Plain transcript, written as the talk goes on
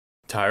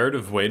Tired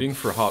of waiting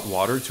for hot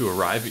water to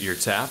arrive at your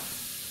tap?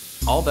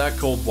 All that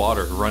cold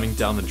water running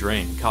down the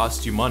drain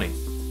costs you money,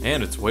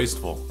 and it's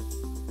wasteful.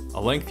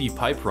 A lengthy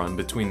pipe run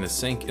between the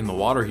sink and the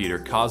water heater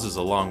causes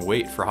a long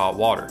wait for hot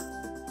water.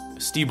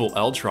 Stiebel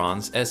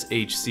Eltron's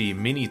SHC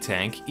mini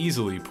tank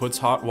easily puts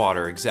hot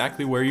water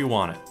exactly where you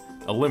want it,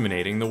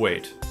 eliminating the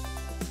wait.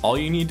 All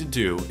you need to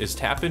do is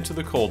tap into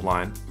the cold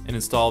line and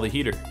install the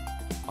heater,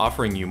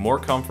 offering you more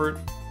comfort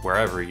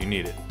wherever you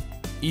need it,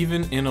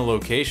 even in a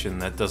location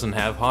that doesn't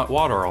have hot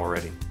water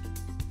already.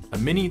 A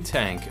mini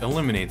tank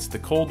eliminates the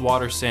cold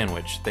water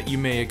sandwich that you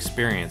may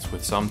experience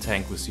with some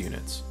tankless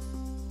units.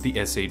 The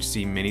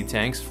SHC mini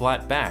tank's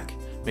flat back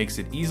makes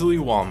it easily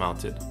wall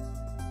mounted.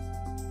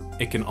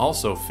 It can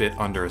also fit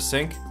under a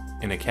sink,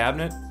 in a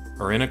cabinet,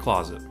 or in a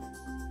closet.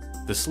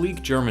 The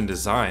sleek German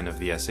design of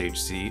the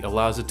SHC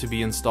allows it to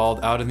be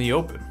installed out in the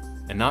open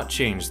and not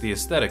change the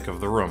aesthetic of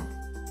the room.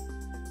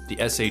 The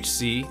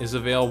SHC is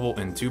available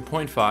in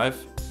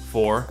 2.5,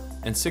 4,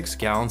 and 6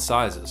 gallon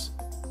sizes.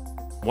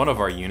 One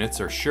of our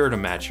units are sure to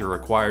match your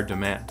required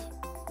demand.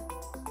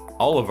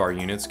 All of our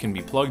units can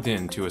be plugged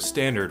in to a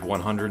standard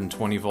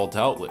 120 volt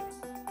outlet.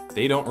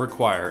 They don't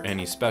require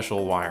any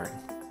special wiring.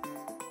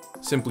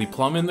 Simply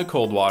plumb in the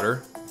cold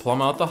water,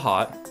 plumb out the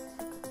hot,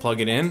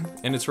 plug it in,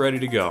 and it's ready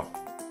to go.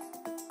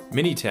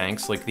 Mini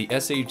tanks like the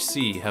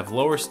SHC have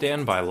lower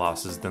standby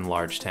losses than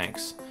large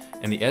tanks,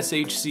 and the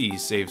SHC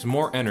saves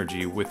more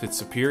energy with its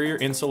superior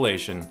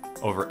insulation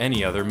over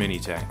any other mini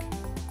tank.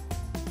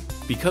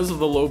 Because of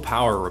the low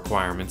power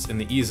requirements and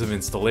the ease of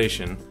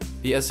installation,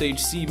 the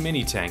SHC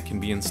mini tank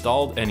can be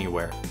installed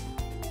anywhere,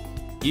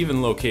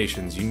 even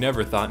locations you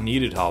never thought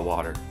needed hot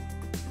water.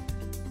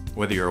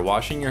 Whether you're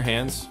washing your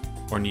hands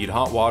or need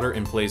hot water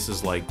in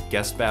places like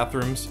guest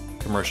bathrooms,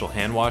 commercial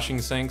hand washing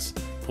sinks,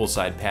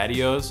 poolside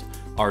patios,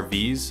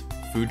 RVs,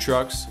 food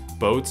trucks,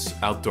 boats,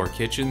 outdoor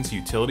kitchens,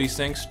 utility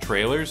sinks,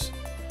 trailers,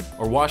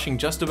 or washing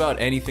just about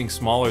anything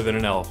smaller than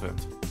an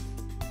elephant.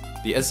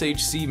 The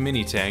SHC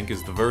mini tank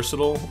is the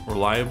versatile,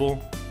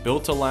 reliable,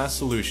 built-to-last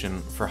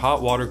solution for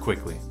hot water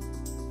quickly,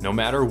 no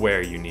matter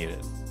where you need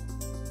it.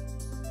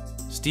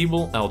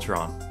 Stiebel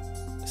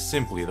Eltron,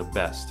 simply the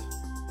best.